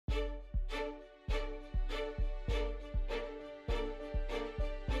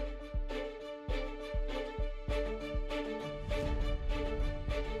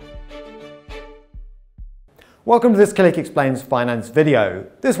Welcome to this Killik Explains finance video.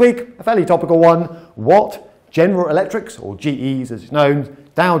 This week, a fairly topical one. What General Electric's, or GE's as it's known,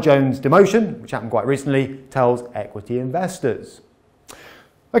 Dow Jones demotion, which happened quite recently, tells equity investors.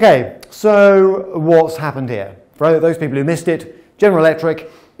 Okay, so what's happened here? For those people who missed it, General Electric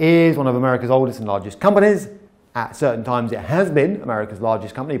is one of America's oldest and largest companies. At certain times it has been America's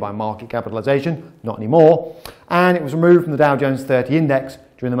largest company by market capitalization, not anymore, and it was removed from the Dow Jones 30 index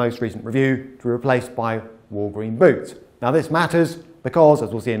during the most recent review to be replaced by Walgreen Boots. Now this matters because,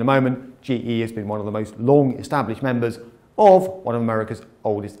 as we'll see in a moment, GE has been one of the most long established members of one of America's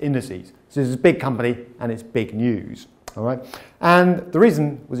oldest indices. So this is a big company and it's big news. All right? And the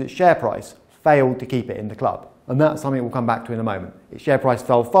reason was its share price failed to keep it in the club. And that's something we'll come back to in a moment. Its share price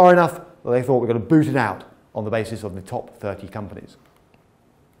fell far enough that they thought we're going to boot it out on the basis of the top 30 companies.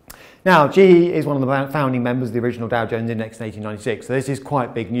 Now, GE is one of the founding members of the original Dow Jones Index in 1896, so this is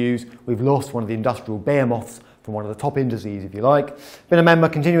quite big news. We've lost one of the industrial behemoths from one of the top indices, if you like. Been a member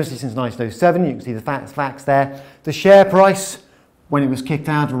continuously since 1907. You can see the facts there. The share price, when it was kicked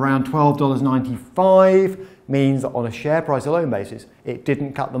out of around $12.95, means that on a share price alone basis, it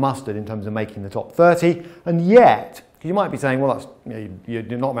didn't cut the mustard in terms of making the top 30. And yet, you might be saying, well, that's, you're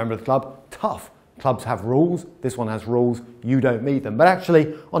not a member of the club. Tough. Clubs have rules, this one has rules, you don't meet them. But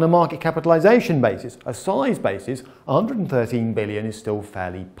actually, on a market capitalization basis, a size basis, 113 billion is still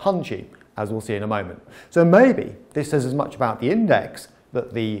fairly punchy, as we'll see in a moment. So maybe this says as much about the index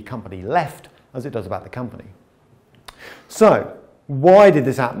that the company left as it does about the company. So, why did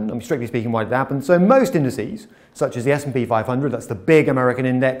this happen? I mean, strictly speaking, why did it happen? So most indices, such as the S&P 500, that's the big American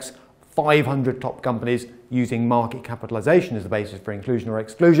index, 500 top companies using market capitalization as the basis for inclusion or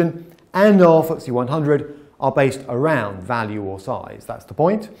exclusion, and our FTSE 100 are based around value or size. That's the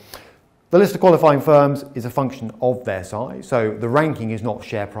point. The list of qualifying firms is a function of their size, so the ranking is not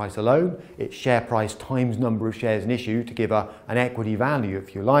share price alone, it's share price times number of shares in issue to give an equity value,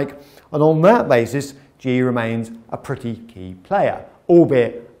 if you like, and on that basis, GE remains a pretty key player,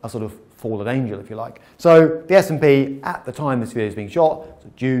 albeit a sort of fallen angel, if you like. So the S&P, at the time this video is being shot, so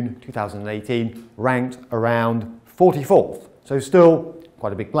June 2018, ranked around 44th. So still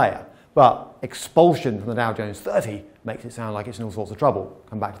quite a big player. But expulsion from the Dow Jones 30 makes it sound like it's in all sorts of trouble.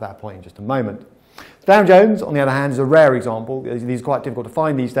 Come back to that point in just a moment. Dow Jones, on the other hand, is a rare example. These are quite difficult to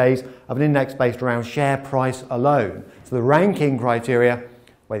find these days, of an index based around share price alone. So the ranking criteria,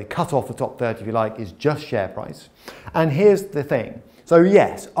 where they cut off the top 30, if you like, is just share price. And here's the thing. So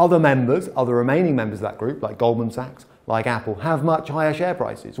yes, other remaining members of that group, like Goldman Sachs, like Apple, have much higher share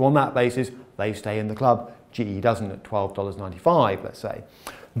prices. So on that basis, they stay in the club. GE doesn't at $12.95, let's say.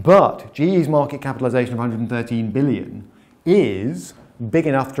 But GE's market capitalization of 113 billion is big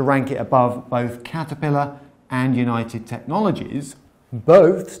enough to rank it above both Caterpillar and United Technologies,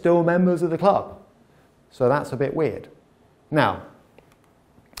 both still members of the club. So that's a bit weird. Now,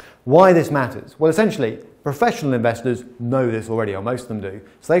 why this matters? Well, essentially, professional investors know this already, or most of them do,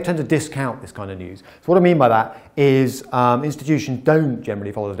 so they tend to discount this kind of news. So what I mean by that is institutions don't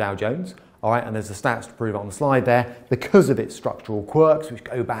generally follow the Dow Jones, all right, and there's the stats to prove it on the slide there, because of its structural quirks, which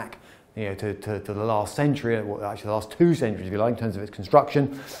go back to the last century, well, actually the last 2 centuries, if you like, in terms of its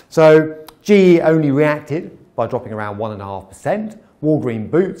construction. So GE only reacted by dropping around 1.5%. Walgreen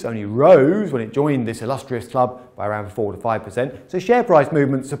Boots only rose when it joined this illustrious club by around 4 to 5%. So share price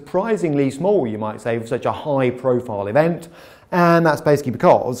movement surprisingly small, you might say, for such a high profile event. And that's basically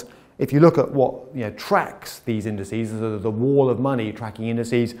because if you look at what tracks these indices, the wall of money tracking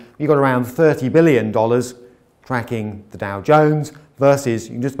indices, you've got around $30 billion tracking the Dow Jones versus,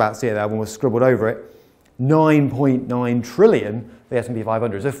 you can just about see it there, one was scribbled over it, 9.9 trillion the S&P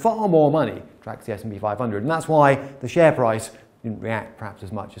 500. So far more money tracks the S&P 500. And that's why the share price didn't react perhaps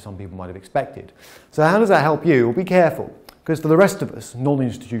as much as some people might have expected. So how does that help you? Well, be careful, because for the rest of us,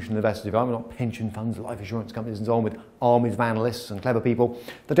 non-institutional investors, we're not pension funds, life insurance companies and so on with armies of analysts and clever people,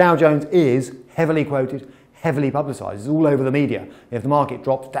 the Dow Jones is heavily quoted, heavily publicised. It's all over the media. If the market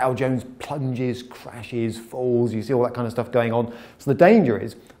drops, Dow Jones plunges, crashes, falls, you see all that kind of stuff going on. So the danger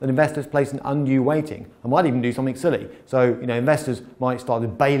is that investors place an undue weighting and might even do something silly. So, investors might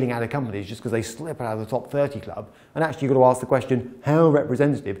start bailing out of companies just because they slip out of the top 30 club. And actually you've got to ask the question, how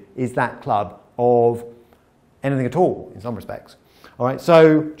representative is that club of anything at all in some respects? All right,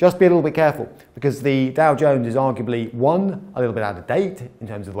 so just be a little bit careful, because the Dow Jones is arguably, one, a little bit out of date in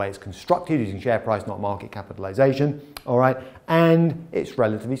terms of the way it's constructed, using share price, not market capitalization, all right, and it's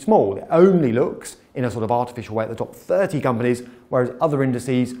relatively small. It only looks in a sort of artificial way at the top 30 companies, whereas other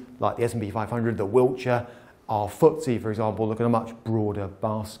indices like the S&P 500, the Wilshire, our FTSE, for example, look at a much broader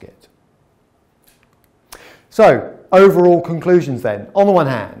basket. So, overall conclusions then. On the one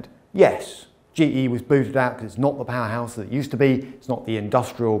hand, yes, GE was booted out because it's not the powerhouse that it used to be. It's not the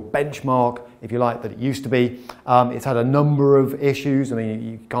industrial benchmark, if you like, that it used to be. It's had a number of issues. I mean,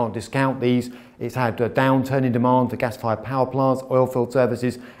 you can't discount these. It's had a downturn in demand for gas-fired power plants, oil-field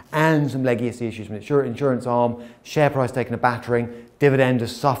services, and some legacy issues from its insurance arm. Share price taking a battering. Dividend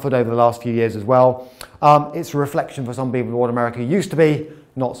has suffered over the last few years as well. It's a reflection for some people of what America used to be,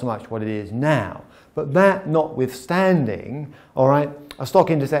 not so much what it is now. But that notwithstanding, all right, a stock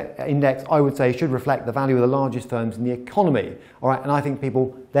index, I would say, should reflect the value of the largest firms in the economy. All right, and I think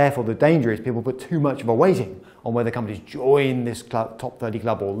people, therefore, the danger is people put too much of a weighting on whether companies join this top 30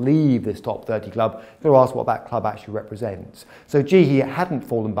 club or leave this top 30 club. You've got to ask what that club actually represents. So GE hadn't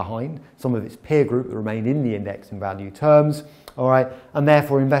fallen behind some of its peer group that remained in the index in value terms. All right, and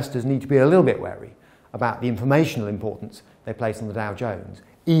therefore investors need to be a little bit wary about the informational importance they place on the Dow Jones,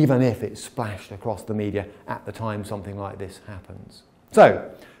 even if it's splashed across the media at the time something like this happens.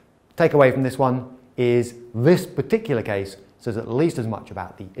 So, takeaway from this one is this particular case says at least as much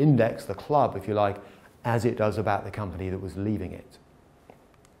about the index, the club if you like, as it does about the company that was leaving it.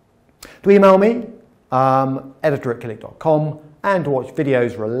 To email me, editor@killik.com, and to watch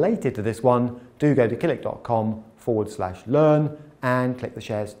videos related to this one, do go to killik.com/learn and click the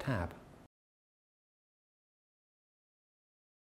shares tab.